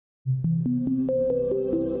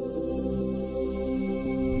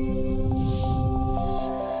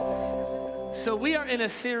So we are in a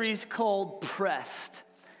series called Pressed.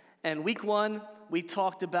 And week 1, we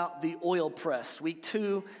talked about the oil press. Week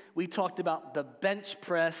 2, we talked about the bench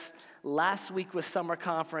press. Last week was summer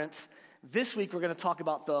conference. This week, we're going to talk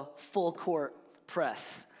about the full court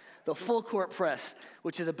press. The full court press,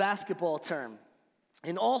 which is a basketball term.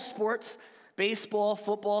 In all sports, baseball,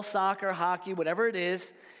 football, soccer, hockey, whatever it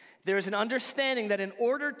is, there's an understanding that in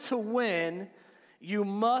order to win, you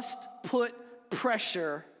must put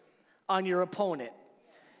pressure on your opponent.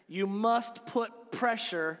 You must put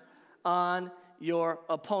pressure on your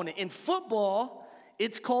opponent. In football,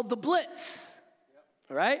 it's called the blitz,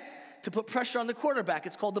 right? To put pressure on the quarterback,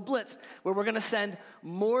 it's called the blitz, where we're going to send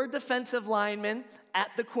more defensive linemen at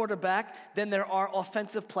the quarterback than there are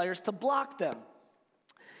offensive players to block them.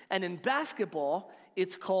 And in basketball,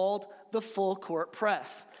 it's called the full court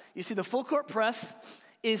press. You see, the full court press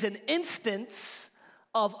is an instance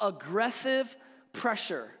of aggressive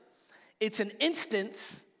pressure. It's an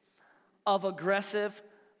instance of aggressive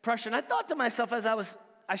pressure. And I thought to myself as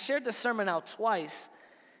I shared this sermon out twice,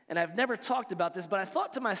 and I've never talked about this, but I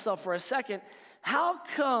thought to myself for a second, how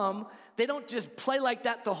come they don't just play like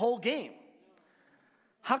that the whole game?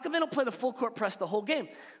 How come they don't play the full court press the whole game?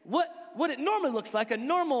 What it normally looks like, a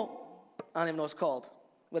normal, I don't even know what it's called,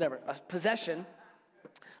 whatever, a possession.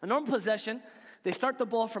 A normal possession, they start the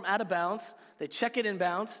ball from out of bounds. They check it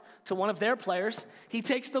inbounds to one of their players. He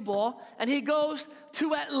takes the ball, and he goes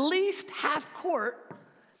to at least half court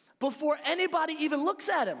before anybody even looks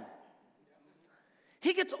at him.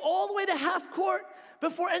 He gets all the way to half court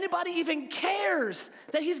before anybody even cares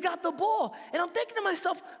that he's got the ball. And I'm thinking to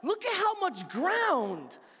myself, look at how much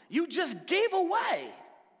ground you just gave away.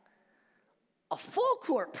 A full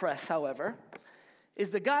court press, however, is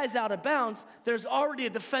the guy's out of bounds. There's already a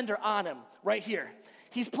defender on him right here.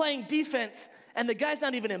 He's playing defense, and the guy's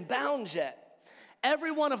not even in bounds yet.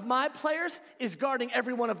 Every one of my players is guarding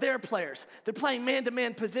every one of their players. They're playing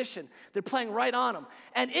man-to-man position. They're playing right on them.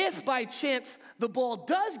 And if by chance the ball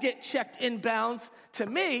does get checked inbounds to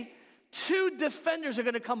me, 2 defenders are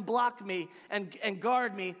going to come block me and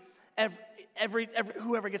guard me every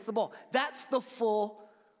whoever gets the ball. That's the full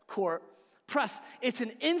court press. It's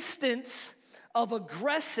an instance of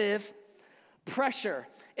aggressive pressure.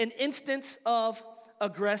 An instance of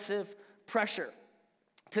aggressive pressure.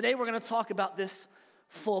 Today we're going to talk about this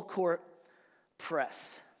full court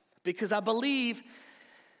press because I believe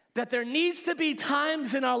that there needs to be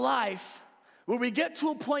times in our life where we get to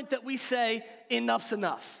a point that we say, enough's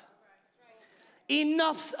enough.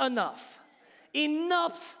 Enough's enough.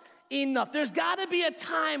 Enough's enough. There's got to be a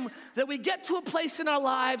time that we get to a place in our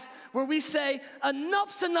lives where we say,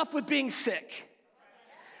 enough's enough with being sick.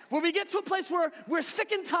 Where we get to a place where we're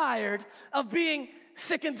sick and tired of being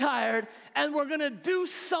sick and tired, and we're going to do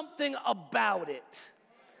something about it,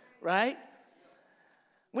 right?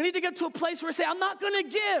 We need to get to a place where we say, I'm not going to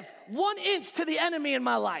give 1 inch to the enemy in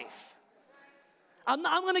my life. I'm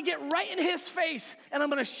going to get right in his face, and I'm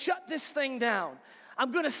going to shut this thing down.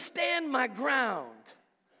 I'm going to stand my ground.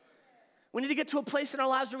 We need to get to a place in our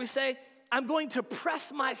lives where we say, I'm going to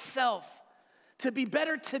press myself to be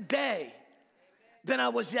better today than I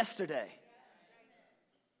was yesterday.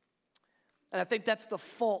 And I think that's the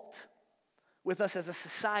fault with us as a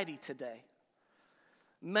society today.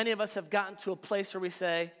 Many of us have gotten to a place where we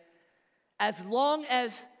say, as long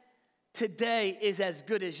as today is as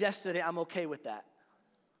good as yesterday, I'm okay with that.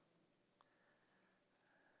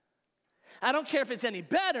 I don't care if it's any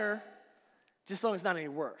better, just as long as it's not any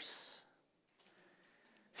worse.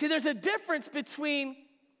 See, there's a difference between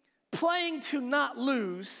playing to not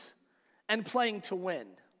lose and playing to win.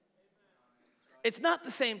 It's not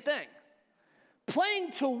the same thing.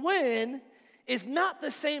 Playing to win is not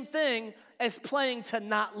the same thing as playing to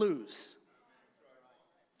not lose.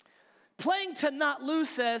 Playing to not lose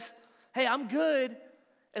says, hey, I'm good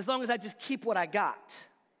as long as I just keep what I got.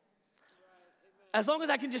 As long as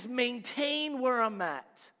I can just maintain where I'm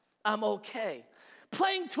at, I'm okay.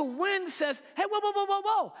 Playing to win says, hey,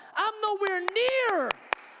 whoa. I'm nowhere near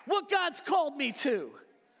what God's called me to.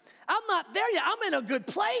 I'm not there yet. I'm in a good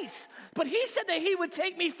place. But he said that he would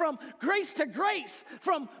take me from grace to grace,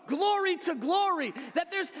 from glory to glory, that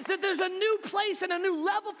there's a new place and a new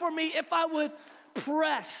level for me if I would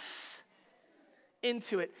press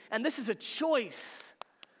into it. And this is a choice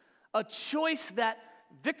that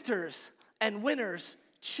victors and winners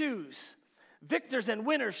choose. Victors and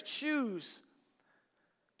winners choose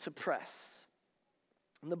to press.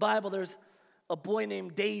 In the Bible, there's a boy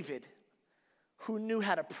named David who knew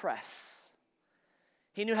how to press.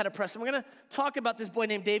 He knew how to press. And we're going to talk about this boy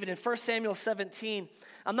named David in 1 Samuel 17.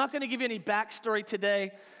 I'm not going to give you any backstory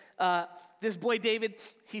today. This boy David,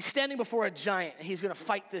 he's standing before a giant, and he's going to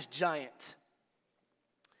fight this giant.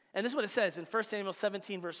 And this is what it says in 1 Samuel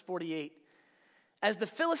 17, verse 48. As the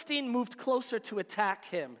Philistine moved closer to attack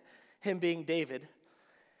him being David,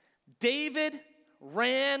 David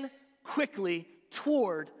ran quickly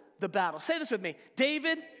toward the battle. Say this with me.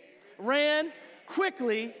 David ran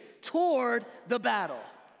quickly toward the battle.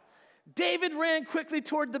 David ran quickly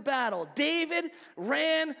toward the battle. David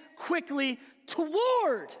ran quickly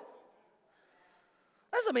toward.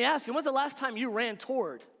 Let me ask you, when's the last time you ran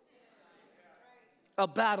toward a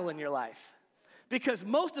battle in your life? Because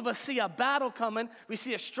most of us see a battle coming, we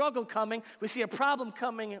see a struggle coming, we see a problem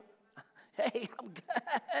coming. Hey, I'm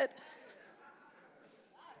good.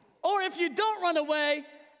 Or if you don't run away,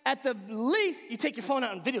 at the least, you take your phone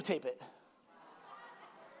out and videotape it.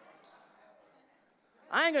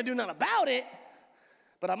 I ain't gonna do nothing about it,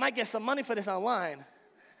 but I might get some money for this online.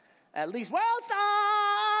 At least World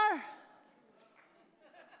Star!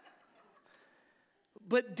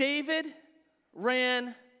 But David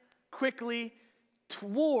ran quickly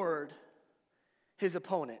toward his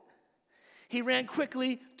opponent. He ran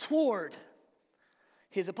quickly toward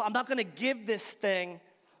his opponent. I'm not gonna give this thing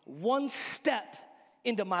one step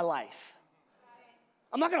into my life.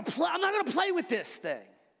 I'm not gonna play with this thing.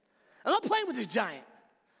 I'm not playing with this giant.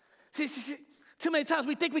 See, too many times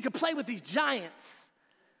we think we could play with these giants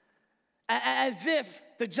as if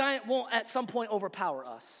the giant won't at some point overpower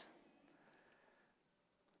us.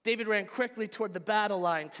 David ran quickly toward the battle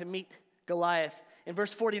line to meet Goliath. In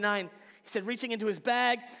verse 49, he said, reaching into his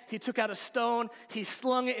bag, he took out a stone, he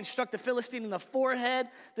slung it and struck the Philistine in the forehead.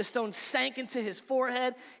 The stone sank into his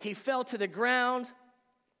forehead. He fell to the ground.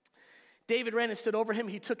 David ran and stood over him.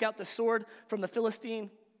 He took out the sword from the Philistine,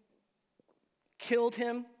 killed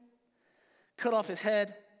him, cut off his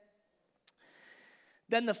head.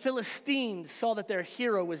 Then the Philistines saw that their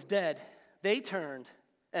hero was dead. They turned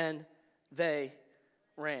and they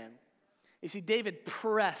ran. You see, David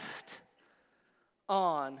pressed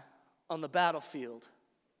on the battlefield.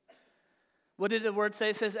 What did the word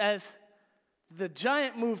say? It says, as the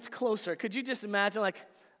giant moved closer. Could you just imagine like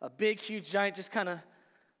a big, huge giant just kind of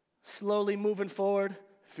slowly moving forward?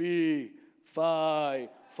 Fee, fi,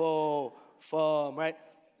 fo, fum, right?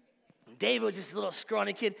 David was just a little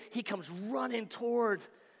scrawny kid. He comes running toward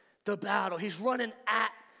the battle. He's running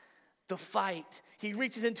at the fight. He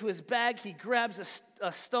reaches into his bag. He grabs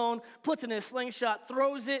a stone, puts it in his slingshot,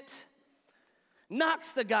 throws it,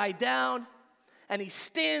 knocks the guy down, and he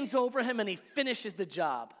stands over him and he finishes the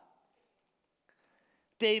job.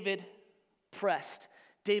 David pressed.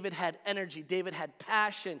 David had energy. David had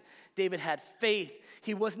passion. David had faith.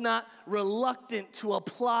 He was not reluctant to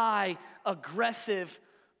apply aggressive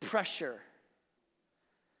pressure.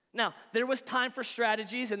 Now, there was time for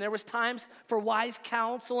strategies and there was times for wise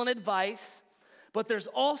counsel and advice, but there's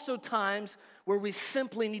also times where we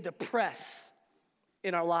simply need to press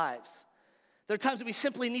in our lives. There are times that we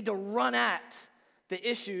simply need to run at the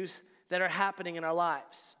issues that are happening in our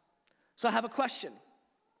lives. So I have a question.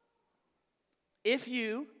 If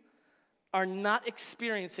you are not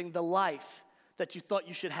experiencing the life that you thought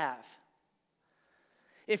you should have,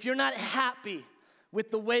 if you're not happy with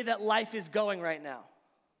the way that life is going right now,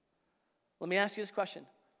 let me ask you this question.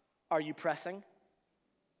 Are you pressing?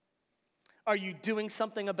 Are you doing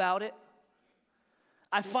something about it?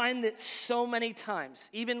 I find that so many times,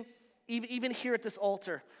 even here at this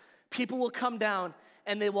altar, people will come down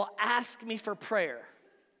and they will ask me for prayer.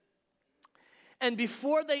 And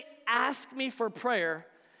before they ask me for prayer,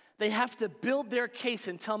 they have to build their case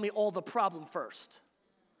and tell me all the problem first.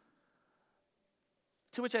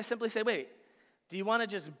 To which I simply say, wait, do you want to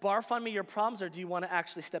just barf on me your problems or do you want to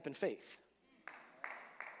actually step in faith?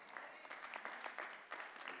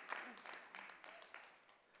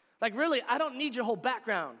 Like really, I don't need your whole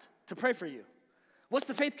background to pray for you. What's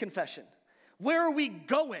the faith confession? Where are we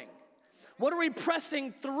going? What are we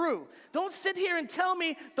pressing through? Don't sit here and tell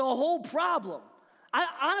me the whole problem.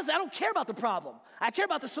 Honestly, I don't care about the problem. I care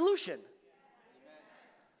about the solution.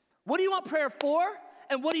 What do you want prayer for?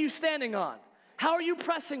 And what are you standing on? How are you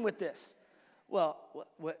pressing with this? Well,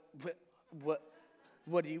 what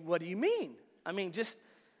do you mean? I mean, just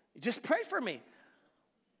pray for me.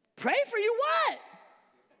 Pray for you what?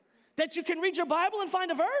 That you can read your Bible and find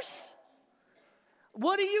a verse?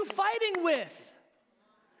 What are you fighting with?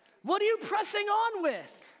 What are you pressing on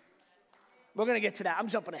with? We're going to get to that. I'm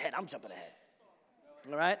jumping ahead.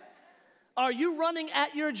 All right? Are you running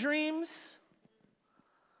at your dreams?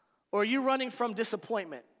 Or are you running from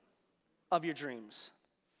disappointment of your dreams?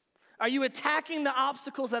 Are you attacking the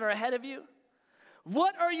obstacles that are ahead of you?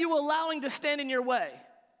 What are you allowing to stand in your way?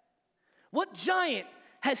 What giant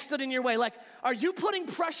has stood in your way? Like, are you putting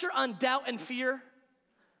pressure on doubt and fear?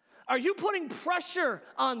 Are you putting pressure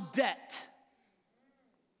on debt?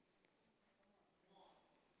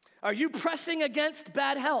 Are you pressing against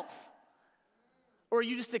bad health? Or are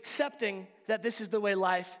you just accepting that this is the way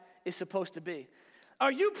life is supposed to be?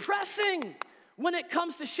 Are you pressing when it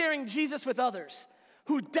comes to sharing Jesus with others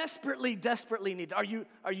who desperately, desperately need? Are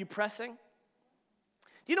you pressing? Do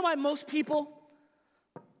you know why most people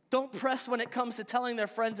don't press when it comes to telling their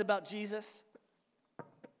friends about Jesus?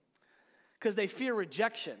 Because they fear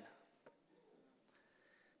rejection.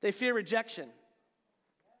 They fear rejection.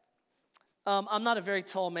 I'm not a very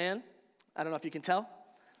tall man. I don't know if you can tell.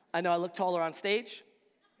 I know I look taller on stage.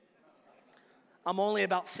 I'm only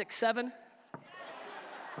about 6'7".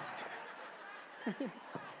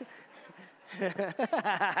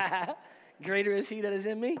 Greater is he that is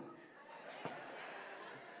in me.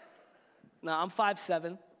 No, I'm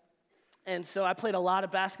 5'7". And so I played a lot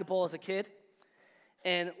of basketball as a kid.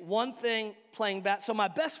 And one thing playing so my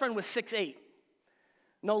best friend was 6'8".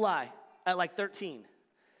 No lie, at like 13.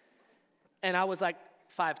 And I was like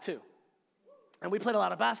 5'2". And we played a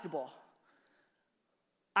lot of basketball.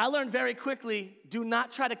 I learned very quickly, do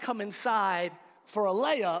not try to come inside for a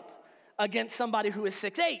layup against somebody who is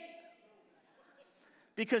 6'8".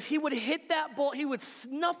 Because he would hit that ball, he would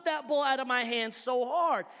snuff that ball out of my hand so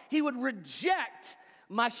hard, he would reject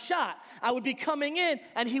my shot. I would be coming in,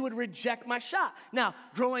 and he would reject my shot. Now,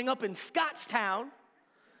 growing up in Scotchtown,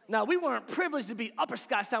 now we weren't privileged to be Upper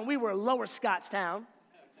Scotchtown, we were Lower Scotchtown.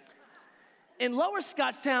 In Lower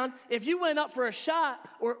Scotchtown, if you went up for a shot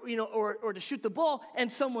or to shoot the ball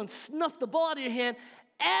and someone snuffed the ball out of your hand,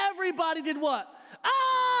 everybody did what?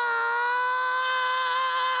 Oh!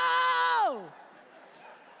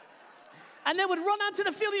 And they would run onto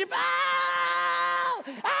the field and you, ow!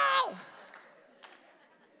 Ow!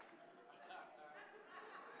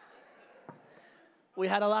 We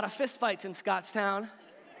had a lot of fist fights in Scotchtown.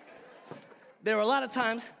 There were a lot of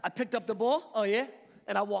times I picked up the ball, oh yeah,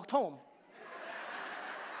 and I walked home.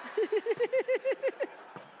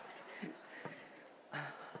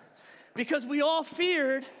 Because we all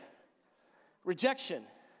feared rejection,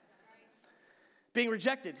 being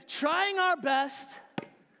rejected, trying our best,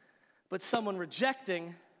 but someone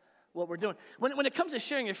rejecting what we're doing. When it comes to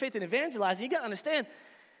sharing your faith and evangelizing, you got to understand,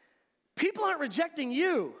 people aren't rejecting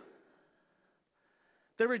you.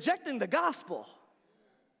 They're rejecting the gospel.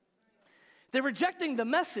 They're rejecting the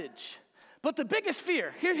message. But the biggest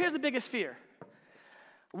fear, here's the biggest fear.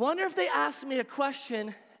 Wonder if they ask me a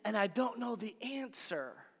question and I don't know the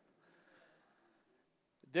answer.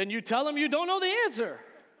 Then you tell them you don't know the answer.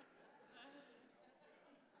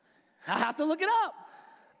 I have to look it up.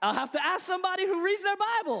 I'll have to ask somebody who reads their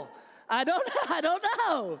Bible. I don't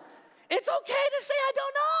know. It's okay to say I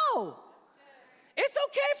don't know. It's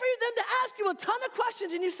okay for them to ask you a ton of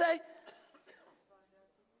questions and you say,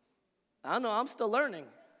 I don't know, I'm still learning.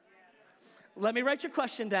 Let me write your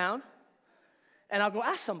question down and I'll go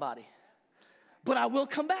ask somebody. But I will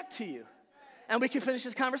come back to you and we can finish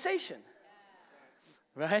this conversation.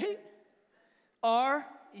 Right? Are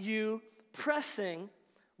you pressing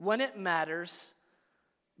when it matters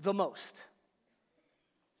the most?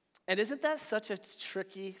 And isn't that such a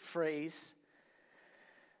tricky phrase,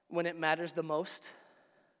 when it matters the most?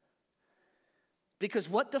 Because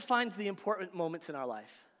what defines the important moments in our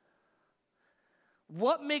life?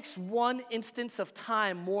 What makes one instance of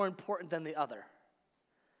time more important than the other?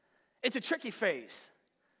 It's a tricky phrase.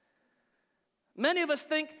 Many of us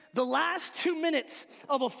think the last 2 minutes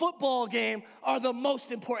of a football game are the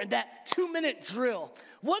most important, that 2-minute drill.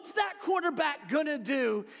 What's that quarterback gonna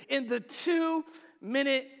do in the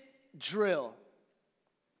 2-minute drill?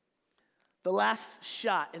 The last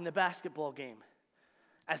shot in the basketball game,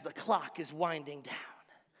 as the clock is winding down.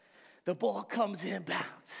 The ball comes in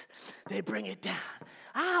bounds. They bring it down.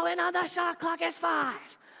 Oh, and on the shot clock is 5,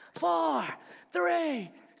 4, 3,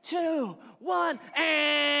 2, 1,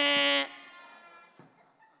 and...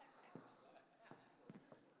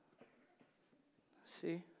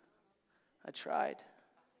 See, I tried.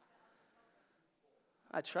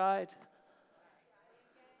 I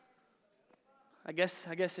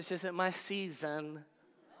guess this isn't my season.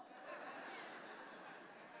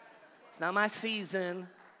 It's not my season.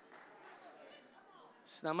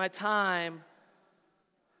 It's not my time.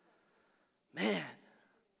 Man,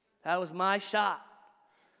 that was my shot.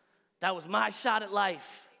 That was my shot at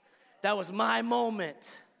life. That was my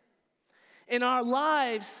moment. In our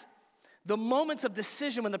lives, the moments of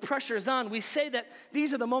decision when the pressure is on, we say that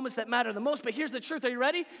these are the moments that matter the most, but here's the truth. Are you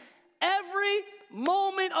ready? Every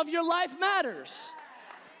moment of your life matters.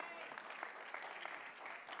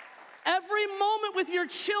 Every moment with your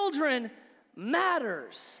children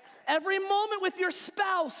matters. Every moment with your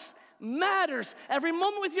spouse matters. Every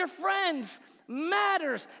moment with your friends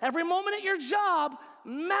matters. Every moment at your job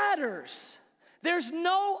matters. There's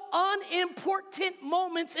no unimportant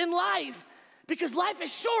moments in life because life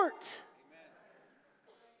is short.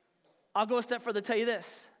 I'll go a step further to tell you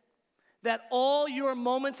this, that all your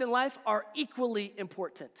moments in life are equally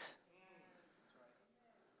important.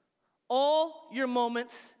 All your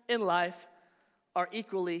moments in life are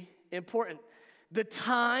equally important. The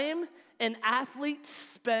time an athlete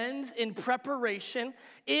spends in preparation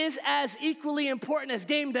is as equally important as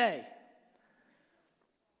game day.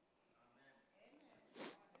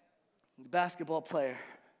 The basketball player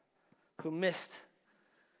who missed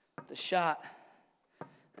the shot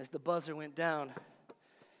as the buzzer went down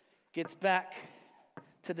gets back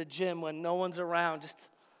to the gym when no one's around, just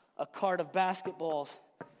a cart of basketballs.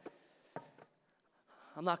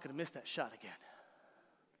 I'm not going to miss that shot again.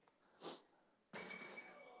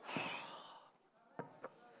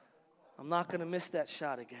 I'm not going to miss that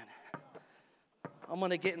shot again. I'm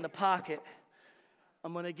going to get in the pocket.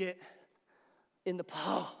 I'm going to get in the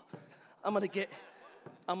I'm going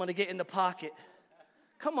to get in the pocket.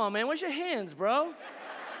 Come on, man. Where's your hands, bro?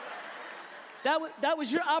 That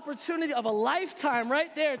was your opportunity of a lifetime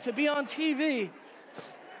right there to be on TV.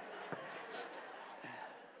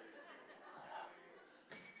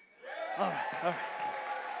 All right.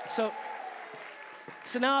 So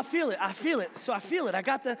now I feel it. So I feel it. I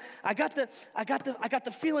got the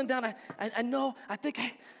feeling down. I know. I think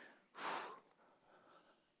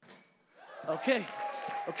Okay.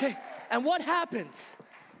 And what happens?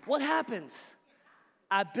 You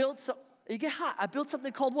get hot. I built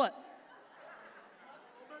something called what?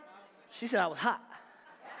 She said I was hot.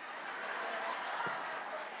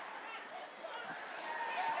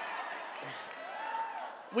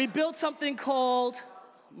 We built something called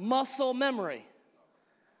muscle memory.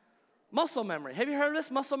 Muscle memory. Have you heard of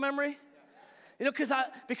this, muscle memory? You know,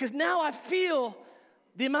 because now I feel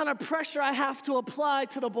the amount of pressure I have to apply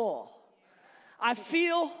to the ball. I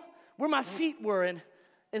feel where my feet were and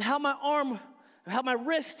how my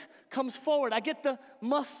wrist comes forward. I get the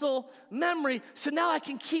muscle memory, so now I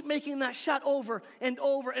can keep making that shot over and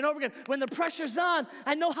over and over again. When the pressure's on,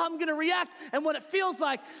 I know how I'm gonna react and what it feels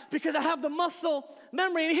like because I have the muscle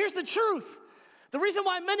memory. And here's the truth. The reason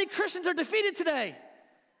why many Christians are defeated today,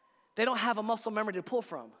 they don't have a muscle memory to pull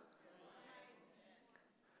from.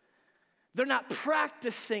 They're not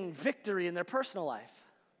practicing victory in their personal life.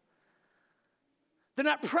 They're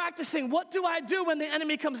not practicing, what do I do when the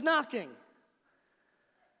enemy comes knocking?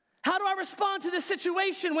 How do I respond to this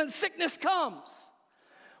situation when sickness comes?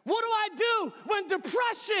 What do I do when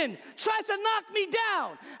depression tries to knock me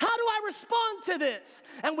down? How do I respond to this?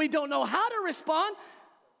 And we don't know how to respond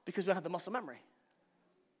because we don't have the muscle memory.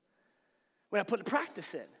 We're not putting the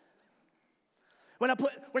practice in. We're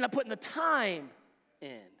not putting the time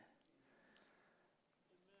in.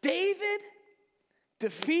 David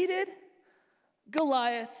defeated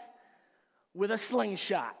Goliath with a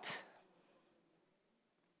slingshot.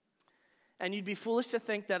 And you'd be foolish to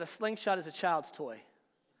think that a slingshot is a child's toy.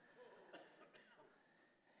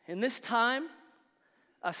 In this time,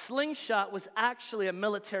 a slingshot was actually a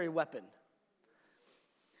military weapon.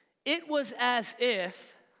 It was as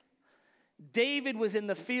if David was in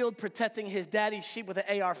the field protecting his daddy's sheep with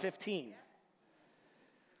an AR-15.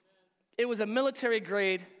 It was a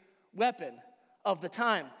military-grade weapon of the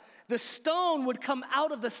time. The stone would come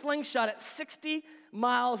out of the slingshot at 60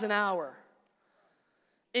 miles an hour.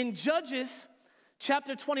 In Judges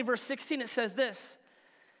chapter 20, verse 16, it says this.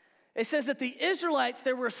 It says that the Israelites,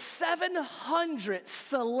 there were 700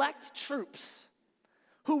 select troops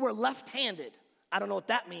who were left-handed. I don't know what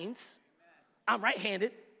that means. I'm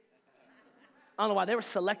right-handed. I don't know why they were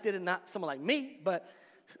selected and not someone like me, but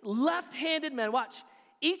left-handed men, watch,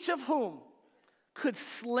 each of whom could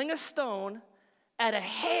sling a stone at a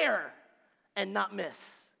hair and not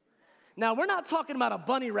miss. Now, we're not talking about a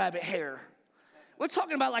bunny rabbit hair. We're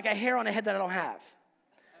talking about like a hair on a head that I don't have.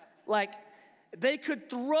 Like, they could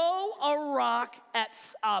throw a rock at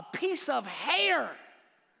a piece of hair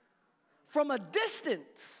from a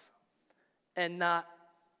distance and not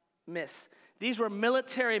miss. These were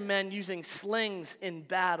military men using slings in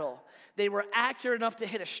battle. They were accurate enough to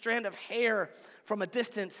hit a strand of hair from a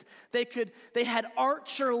distance. They had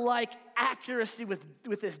archer-like accuracy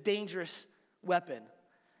with this dangerous weapon.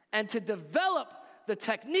 And to develop the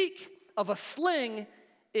technique of a sling,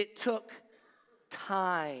 it took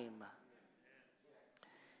time.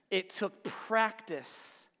 It took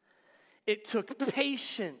practice. It took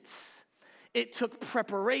patience. It took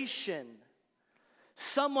preparation.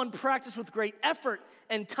 Someone practiced with great effort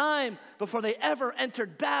and time before they ever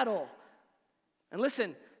entered battle. And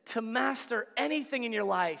listen, to master anything in your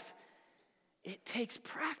life, it takes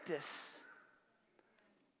practice.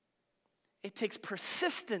 It takes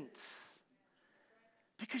persistence.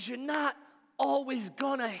 Because you're not always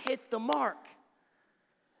gonna hit the mark.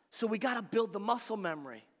 So we gotta build the muscle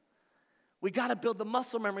memory. We gotta build the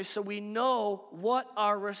muscle memory so we know what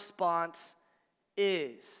our response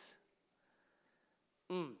is.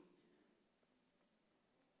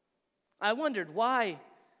 I wondered why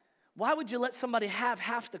would you let somebody have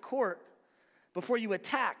half the court before you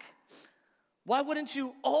attack? Why wouldn't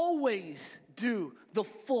you always do the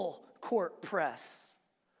full court press?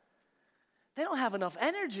 They don't have enough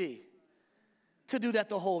energy to do that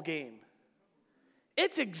the whole game.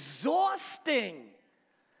 It's exhausting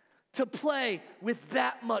to play with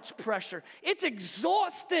that much pressure. It's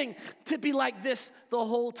exhausting to be like this the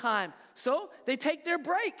whole time. So they take their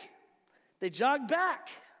break. They jog back.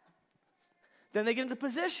 Then they get into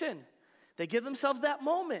position. They give themselves that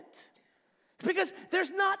moment. Because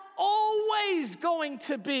there's not always going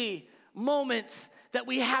to be moments that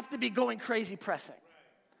we have to be going crazy pressing.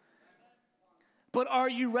 But are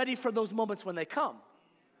you ready for those moments when they come?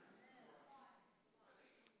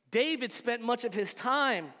 David spent much of his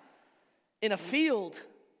time in a field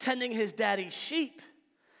tending his daddy's sheep.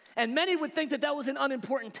 And many would think that that was an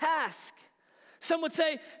unimportant task. Some would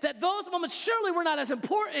say that those moments surely were not as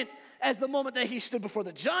important as the moment that he stood before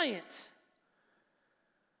the giant.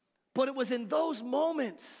 But it was in those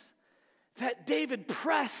moments that David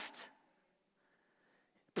pressed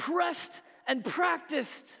and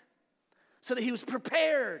practiced so that he was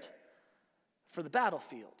prepared for the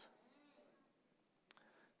battlefield.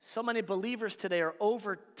 So many believers today are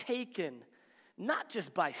overtaken not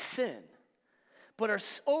just by sin, but are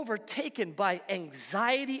overtaken by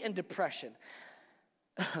anxiety and depression.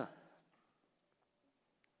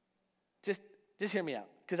 Just hear me out,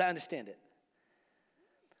 because I understand it.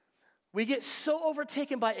 We get so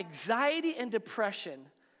overtaken by anxiety and depression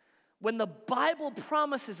when the Bible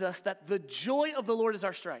promises us that the joy of the Lord is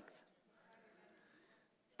our strength.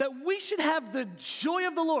 That we should have the joy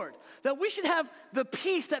of the Lord. That we should have the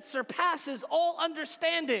peace that surpasses all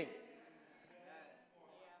understanding.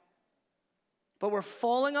 But we're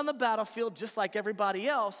falling on the battlefield just like everybody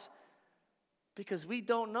else because we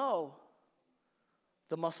don't know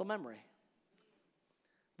the muscle memory.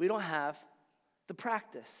 We don't have the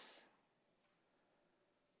practice.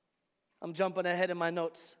 I'm jumping ahead in my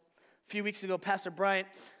notes. A few weeks ago, Pastor Bryant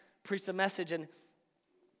preached a message, and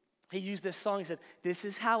he used this song. He said, "This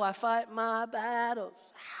is how I fight my battles.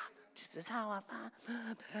 This is how I fight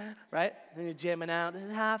my battles." Right? Then you're jamming out. This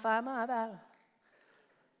is how I fight my battle.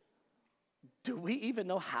 Do we even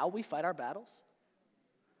know how we fight our battles?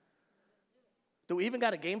 Do we even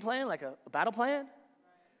got a game plan, like a battle plan?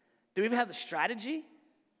 Do we even have the strategy?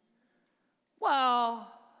 Well,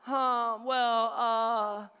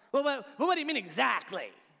 what do you mean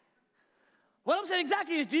exactly? What I'm saying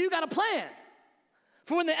exactly is, do you got a plan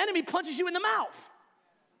for when the enemy punches you in the mouth?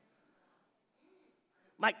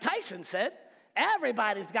 Mike Tyson said,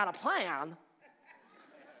 everybody's got a plan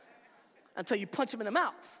until you punch him in the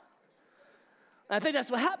mouth. And I think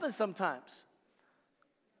that's what happens sometimes.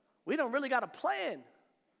 We don't really got a plan.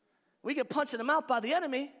 We get punched in the mouth by the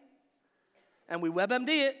enemy, and we WebMD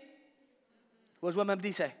it. What does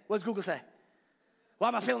WebMD say? What does Google say? Why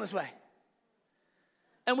am I feeling this way?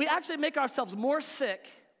 And we actually make ourselves more sick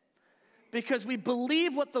because we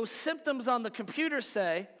believe what those symptoms on the computer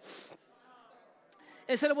say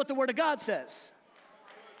instead of what the Word of God says.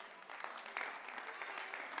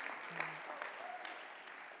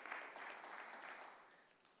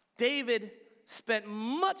 David spent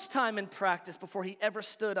much time in practice before he ever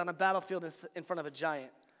stood on a battlefield in front of a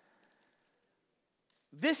giant.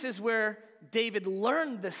 This is where David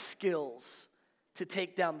learned the skills to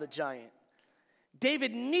take down the giant.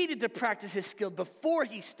 David needed to practice his skill before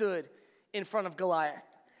he stood in front of Goliath.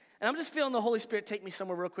 And I'm just feeling the Holy Spirit take me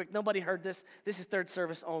somewhere real quick. Nobody heard this. This is third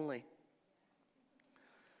service only.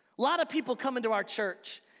 A lot of people come into our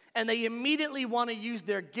church and they immediately want to use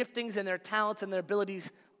their giftings and their talents and their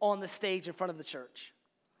abilities on the stage in front of the church.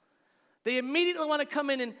 They immediately want to come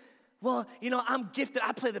in and, well, I'm gifted,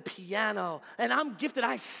 I play the piano, and I'm gifted,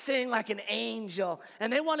 I sing like an angel,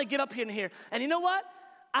 and they want to get up here and here. And you know what?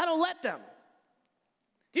 I don't let them.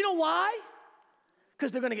 Do you know why?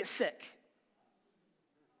 Because they're going to get sick.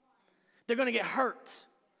 They're going to get hurt.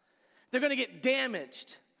 They're going to get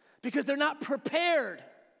damaged because they're not prepared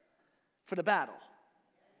for the battle.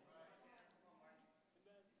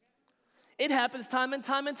 It happens time and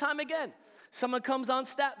time and time again. Someone comes on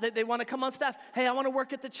staff, they want to come on staff. Hey, I want to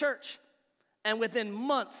work at the church. And within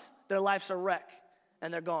months, their life's a wreck,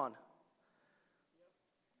 and they're gone.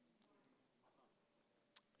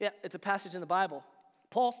 Yeah, it's a passage in the Bible.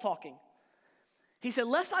 Paul's talking. He said,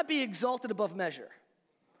 lest I be exalted above measure.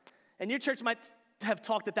 And your church might have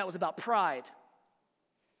talked that was about pride.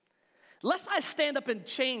 Lest I stand up and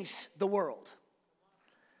change the world.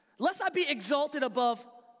 Lest I be exalted above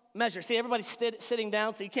measure. See, everybody's sitting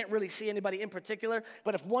down, so you can't really see anybody in particular.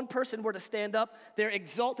 But if one person were to stand up, they're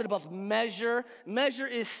exalted above measure. Measure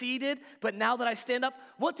is seated, but now that I stand up,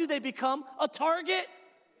 what do they become? A target.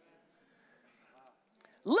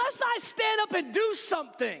 Lest I stand up and do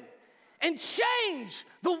something and change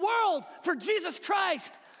the world for Jesus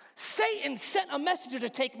Christ, Satan sent a messenger to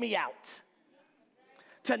take me out,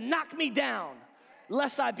 to knock me down,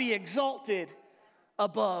 lest I be exalted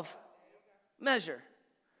above measure.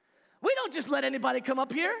 We don't just let anybody come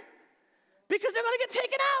up here because they're going to get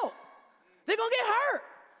taken out. They're going to get hurt.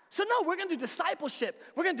 So no, we're going to do discipleship.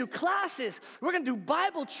 We're going to do classes. We're going to do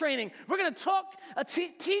Bible training. We're going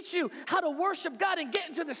to teach you how to worship God and get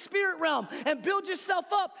into the spirit realm and build yourself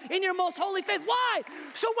up in your most holy faith. Why?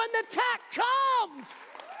 So when the attack comes,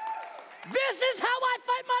 this is how I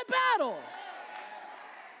fight my battle.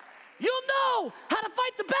 You'll know how to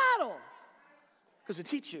fight the battle because we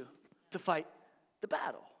teach you to fight the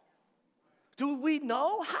battle. Do we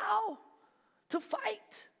know how to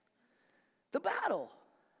fight the battle?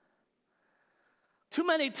 Too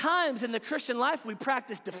many times in the Christian life, we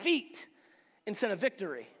practice defeat instead of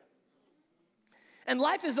victory. And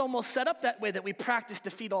life is almost set up that way, that we practice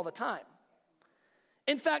defeat all the time.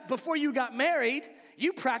 In fact, before you got married,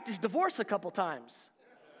 you practiced divorce a couple times.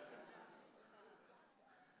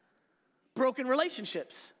 Broken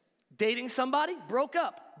relationships. Dating somebody, broke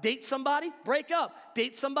up. Date somebody, break up.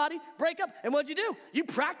 Date somebody, break up. And what'd you do? You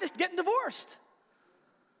practiced getting divorced.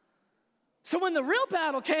 So when the real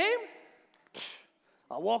battle came,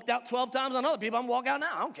 I walked out 12 times on other people. I'm walking out now.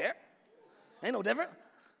 I don't care. Ain't no different.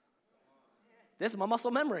 This is my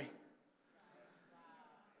muscle memory.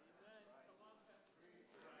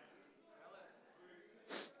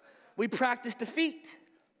 We practice defeat.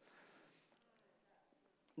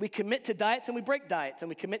 We commit to diets and we break diets, and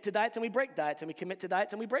we commit to diets and we break diets, and we commit to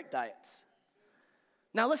diets and we break diets.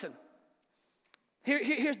 Now listen,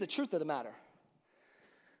 here's the truth of the matter.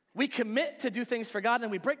 We commit to do things for God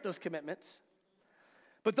and we break those commitments.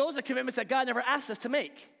 But those are commitments that God never asked us to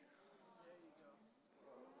make.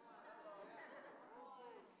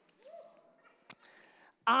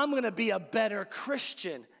 I'm going to be a better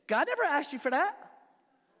Christian. God never asked you for that.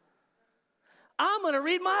 I'm going to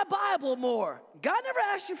read my Bible more. God never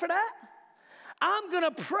asked you for that. I'm going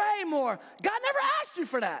to pray more. God never asked you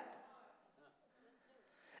for that.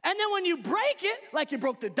 And then when you break it, like you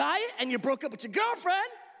broke the diet and you broke up with your girlfriend,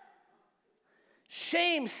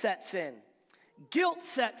 shame sets in. Guilt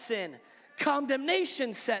sets in,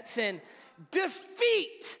 condemnation sets in,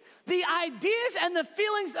 defeat, the ideas and the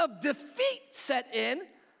feelings of defeat set in,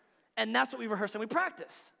 and that's what we rehearse and we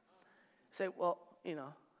practice. Say, well,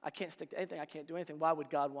 I can't stick to anything, I can't do anything. Why would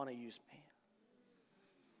God want to use me?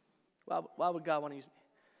 Why would God want to use me?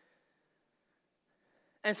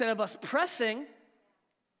 Instead of us pressing,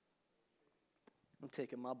 I'm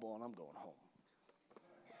taking my ball and I'm going home.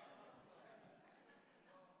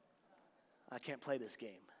 I can't play this game.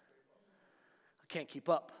 I can't keep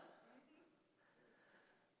up.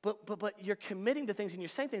 But you're committing to things and you're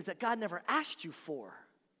saying things that God never asked you for.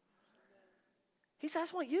 He said, I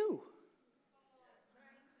just want you.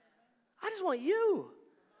 I just want you.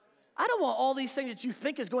 I don't want all these things that you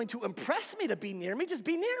think is going to impress me to be near me. Just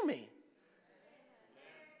be near me.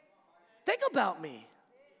 Think about me.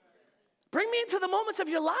 Bring me into the moments of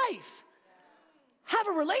your life. Have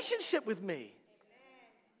a relationship with me.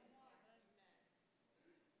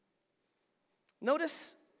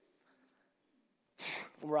 Notice,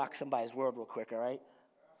 we'll rock somebody's world real quick, all right?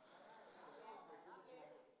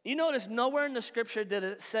 You notice nowhere in the scripture did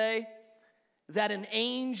it say that an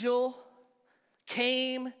angel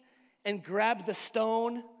came and grabbed the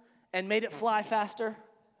stone and made it fly faster.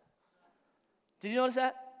 Did you notice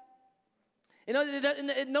that?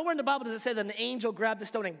 Nowhere in the Bible does it say that an angel grabbed the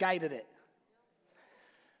stone and guided it.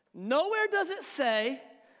 Nowhere does it say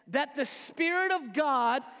that the Spirit of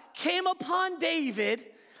God came upon David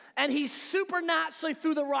and he supernaturally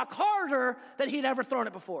threw the rock harder than he'd ever thrown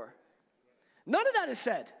it before. None of that is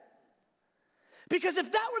said. Because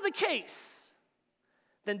if that were the case,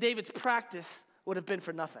 then David's practice would have been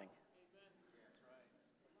for nothing.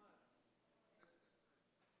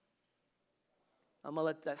 I'm going to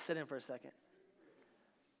let that sit in for a second.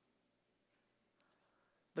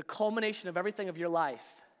 the culmination of everything of your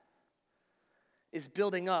life is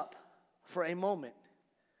building up for a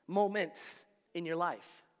moments in your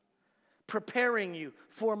life, preparing you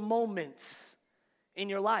for moments in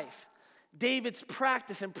your life. David's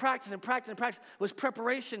practice was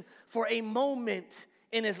preparation for a moment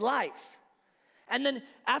in his life. And then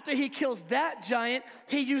after he kills that giant,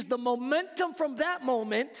 he used the momentum from that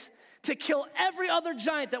moment to kill every other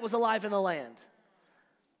giant that was alive in the land.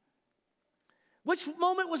 Which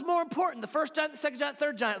moment was more important? The first giant, the second giant,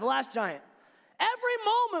 third giant, the last giant? Every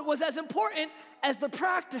moment was as important as the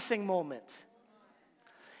practicing moment.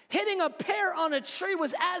 Hitting a pear on a tree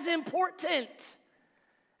was as important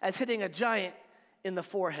as hitting a giant in the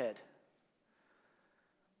forehead.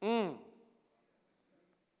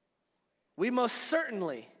 We most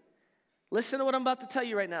certainly, listen to what I'm about to tell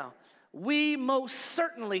you right now. We most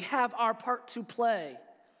certainly have our part to play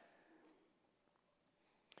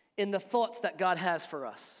in the thoughts that God has for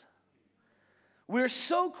us. We're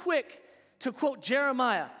so quick to quote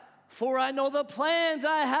Jeremiah, "For I know the plans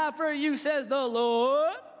I have for you, says the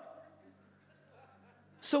Lord."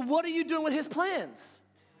 So what are you doing with his plans?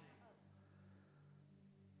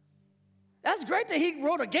 That's great that he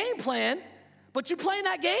wrote a game plan, but you playing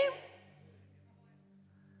that game?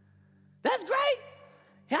 That's great.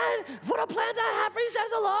 Yeah, for the plans I have for you,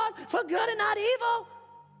 says the Lord, for good and not evil.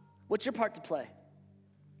 What's your part to play?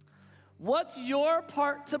 What's your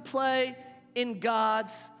part to play in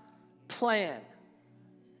God's plan?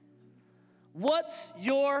 What's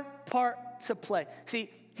your part to play?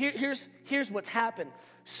 See, here's what's happened.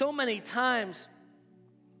 So many times,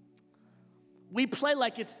 we play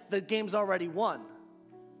like the game's already won.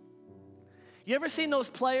 You ever seen those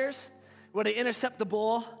players where they intercept the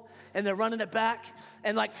ball and they're running it back,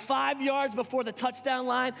 and like 5 yards before the touchdown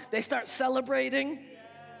line, they start celebrating,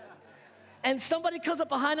 and somebody comes up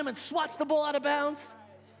behind them and swats the ball out of bounds?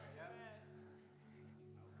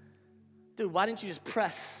 Dude, why didn't you just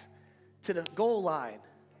press to the goal line?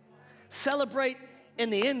 Celebrate in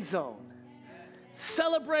the end zone.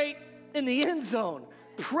 Celebrate in the end zone.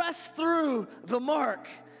 Press through the mark,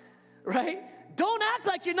 right? Don't act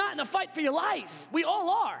like you're not in a fight for your life. We all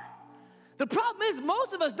are. The problem is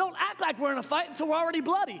most of us don't act like we're in a fight until we're already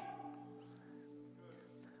bloody.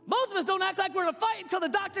 Most of us don't act like we're in a fight until the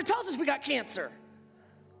doctor tells us we got cancer.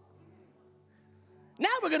 Now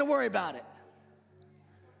we're going to worry about it.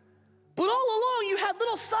 But all along you had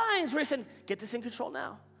little signs where you said, get this in control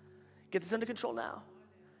now. Get this under control now.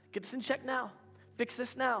 Get this in check now. Fix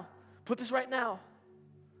this now. Put this right now.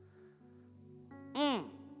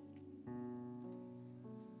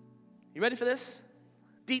 You ready for this?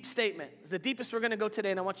 Deep statement. It's the deepest we're going to go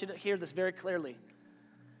today, and I want you to hear this very clearly.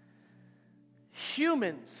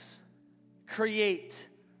 Humans create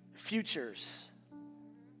futures.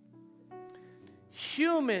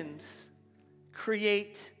 Humans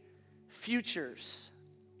create futures.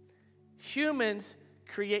 Humans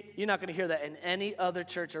create, you're not going to hear that in any other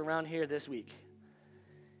church around here this week.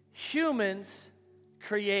 Humans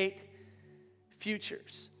create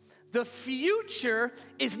futures. The future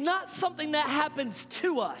is not something that happens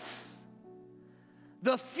to us.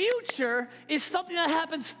 The future is something that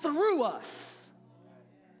happens through us.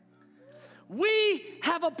 We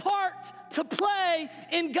have a part to play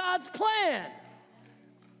in God's plan.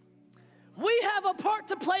 We have a part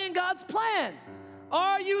to play in God's plan.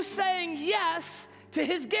 Are you saying yes to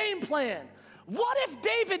his game plan? What if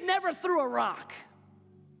David never threw a rock?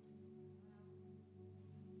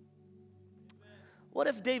 What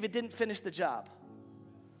if David didn't finish the job?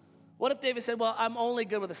 What if David said, well, I'm only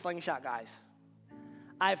good with a slingshot, guys.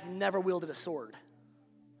 I've never wielded a sword.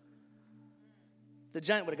 The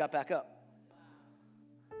giant would have got back up.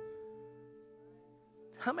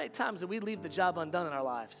 How many times did we leave the job undone in our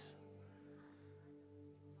lives?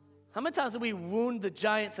 How many times did we wound the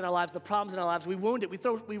giants in our lives, the problems in our lives? We wound it. We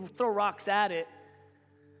throw rocks at it,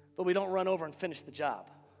 but we don't run over and finish the job.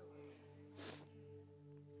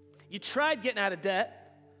 You tried getting out of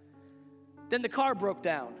debt, then the car broke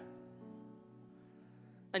down,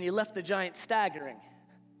 and you left the giant staggering.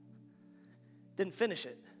 Didn't finish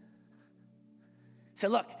it.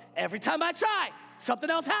 Said, look, every time I try, something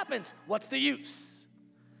else happens. What's the use?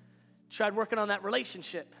 Tried working on that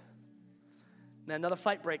relationship. Then another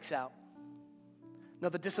fight breaks out.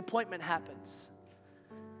 Another disappointment happens.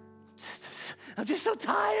 I'm just so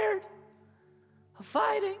tired of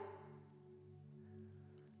fighting.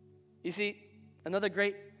 You see, another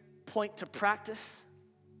great point to practice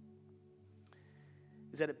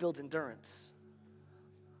is that it builds endurance.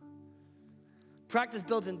 Practice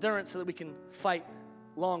builds endurance so that we can fight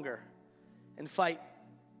longer and fight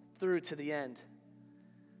through to the end.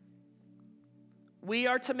 We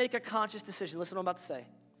are to make a conscious decision. Listen to what I'm about to say.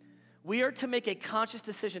 We are to make a conscious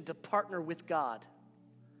decision to partner with God.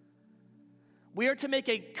 We are to make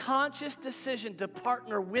a conscious decision to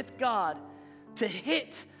partner with God to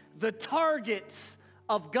hit the targets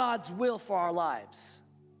of God's will for our lives.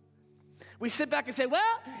 We sit back and say,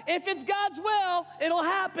 well, if it's God's will, it'll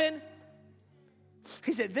happen.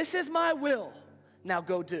 He said, this is my will, now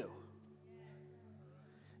go do.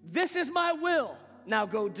 This is my will, now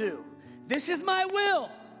go do. This is my will,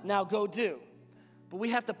 now go do. But we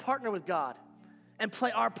have to partner with God and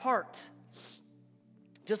play our part.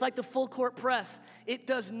 Just like the full court press, it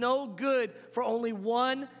does no good for only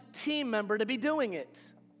one team member to be doing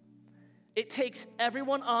it. It takes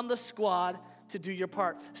everyone on the squad to do your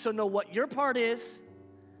part. So know what your part is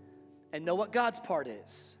and know what God's part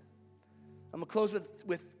is. I'm going to close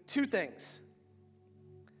with two things.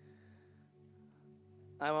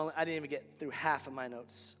 I didn't even get through half of my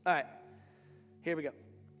notes. All right, here we go.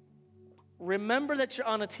 Remember that you're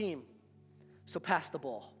on a team, so pass the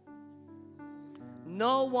ball.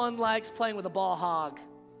 No one likes playing with a ball hog.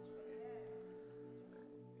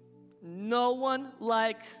 No one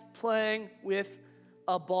likes playing with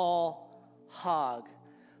a ball hog.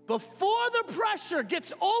 Before the pressure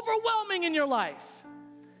gets overwhelming in your life,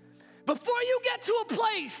 before you get to a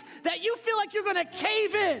place that you feel like you're going to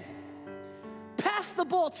cave in, pass the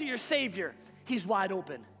ball to your Savior. He's wide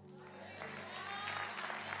open.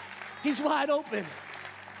 He's wide open.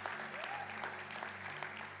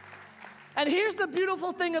 And here's the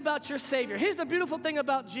beautiful thing about your Savior. Here's the beautiful thing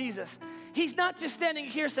about Jesus. He's not just standing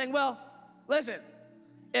here saying, well, listen,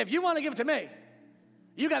 if you want to give it to me,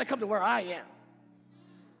 you got to come to where I am.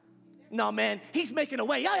 No, man, he's making a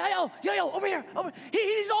way. Yo, over here.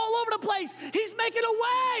 He's all over the place. He's making a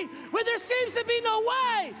way where there seems to be no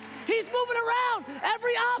way. He's moving around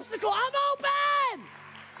every obstacle. I'm open.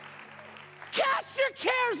 Cast your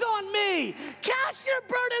cares on me. Cast your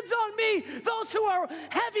burdens on me. Those who are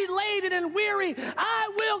heavy laden and weary,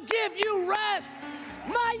 I will give you rest.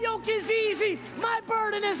 My yoke is easy. My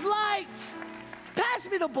burden is light. Pass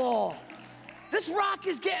me the ball. This rock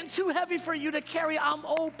is getting too heavy for you to carry. I'm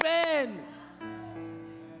open.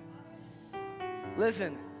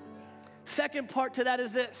 Listen, second part to that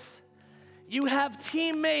is this. You have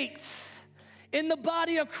teammates in the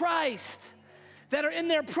body of Christ that are in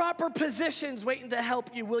their proper positions waiting to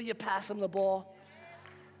help you. Will you pass them the ball?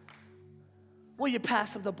 Will you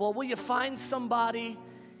pass them the ball? Will you find somebody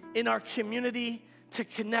in our community to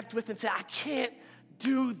connect with and say, I can't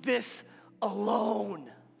do this alone.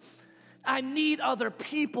 I need other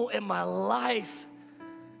people in my life.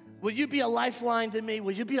 Will you be a lifeline to me?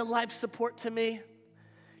 Will you be a life support to me?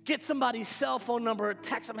 Get somebody's cell phone number,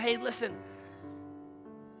 text them, hey, listen,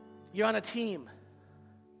 you're on a team.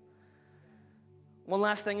 One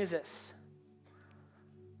last thing is this.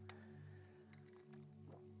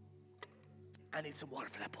 I need some water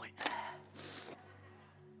for that point.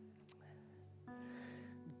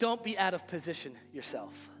 Don't be out of position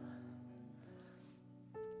yourself.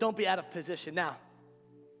 Don't be out of position. Now,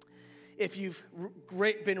 if you've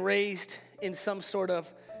been raised in some sort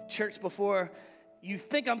of church before, you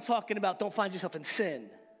think I'm talking about don't find yourself in sin.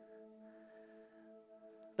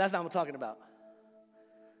 That's not what I'm talking about.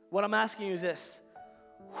 What I'm asking you is this.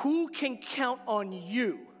 Who can count on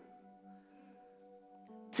you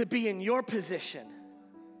to be in your position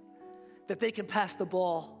that they can pass the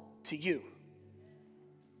ball to you?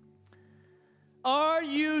 Are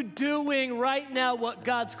you doing right now what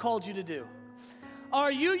God's called you to do?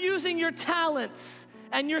 Are you using your talents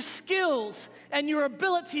and your skills and your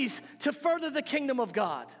abilities to further the kingdom of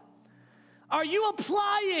God? Are you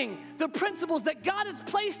applying the principles that God has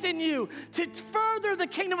placed in you to further the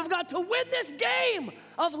kingdom of God, to win this game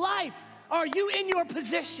of life? Are you in your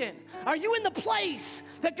position? Are you in the place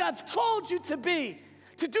that God's called you to be,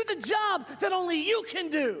 to do the job that only you can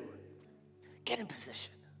do? Get in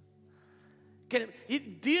position.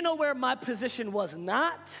 Do you know where my position was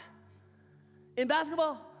not in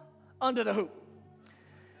basketball? Under the hoop.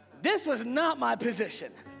 This was not my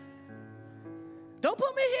position. Don't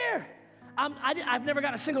put me here. I've never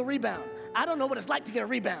got a single rebound. I don't know what it's like to get a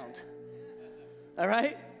rebound. All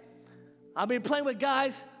right? I've been playing with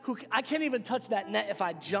guys who I can't even touch that net if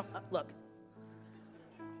I jump. Look,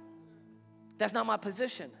 that's not my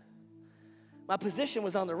position. My position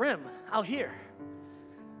was on the rim, out here.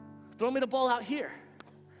 Throw me the ball out here.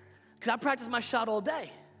 Because I practiced my shot all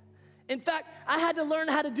day. In fact, I had to learn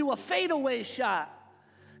how to do a fadeaway shot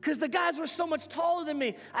because the guys were so much taller than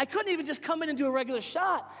me. I couldn't even just come in and do a regular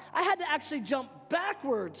shot. I had to actually jump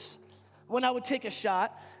backwards when I would take a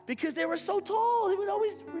shot because they were so tall. They would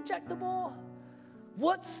always reject the ball.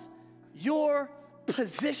 What's your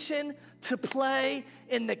position to play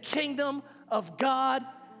in the kingdom of God,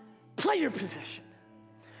 play your position.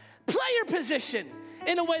 Play your position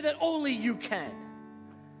in a way that only you can.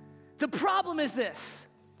 The problem is this: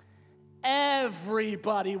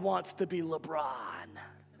 everybody wants to be LeBron.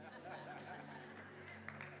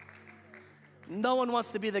 No one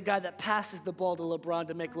wants to be the guy that passes the ball to LeBron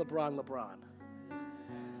to make LeBron LeBron.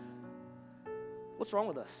 What's wrong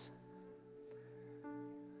with us?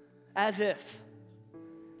 As if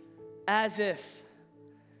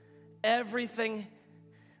everything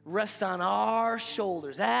rests on our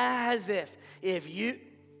shoulders, as if you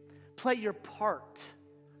play your part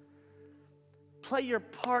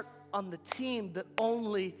on the team that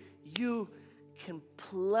only you can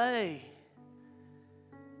play.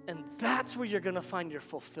 And that's where you're going to find your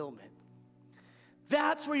fulfillment.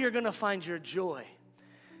 That's where you're going to find your joy.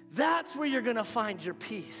 That's where you're going to find your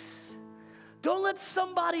peace. Don't let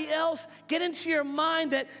somebody else get into your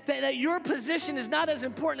mind that your position is not as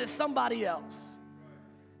important as somebody else,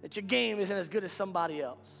 that your game isn't as good as somebody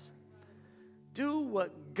else. Do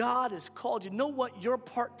what God has called you. Know what your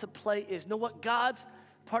part to play is. Know what God's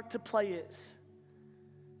part to play is.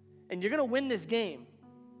 And you're going to win this game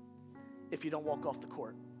if you don't walk off the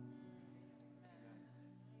court.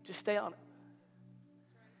 Just stay on it.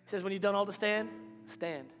 He says, when you've done all to stand,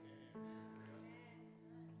 stand.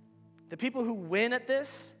 The people who win at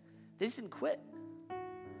this, they just didn't quit.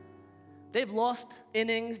 They've lost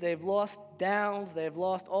innings, they've lost downs, they've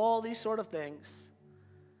lost all these sort of things,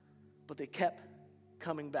 but they kept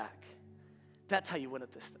coming back. That's how you win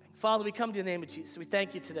at this thing. Father, we come to you in the name of Jesus. We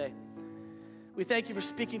thank you today. We thank you for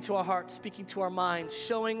speaking to our hearts, speaking to our minds,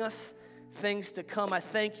 showing us things to come. I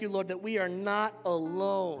thank you, Lord, that we are not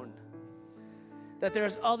alone, that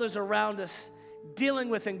there's others around us dealing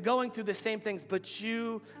with and going through the same things, but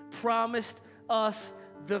you promised us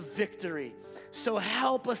the victory. So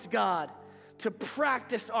help us, God, to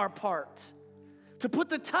practice our part, to put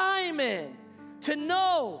the time in, to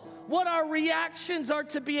know what our reactions are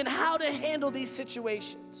to be and how to handle these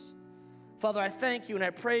situations. Father, I thank you and I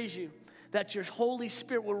praise you that your Holy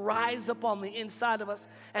Spirit will rise up on the inside of us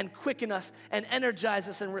and quicken us and energize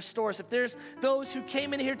us and restore us. If there's those who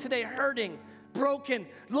came in here today hurting, broken,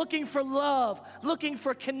 looking for love, looking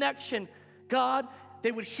for connection, God,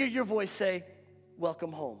 they would hear your voice say,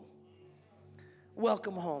 welcome home.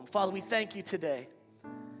 Welcome home. Father, we thank you today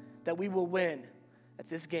that we will win at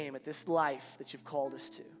this game, at this life that you've called us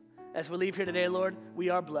to. As we leave here today, Lord, we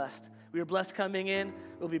are blessed. We are blessed coming in.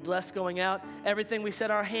 We'll be blessed going out. Everything we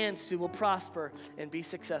set our hands to will prosper and be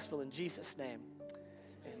successful in Jesus' name.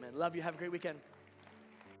 Amen. Love you. Have a great weekend.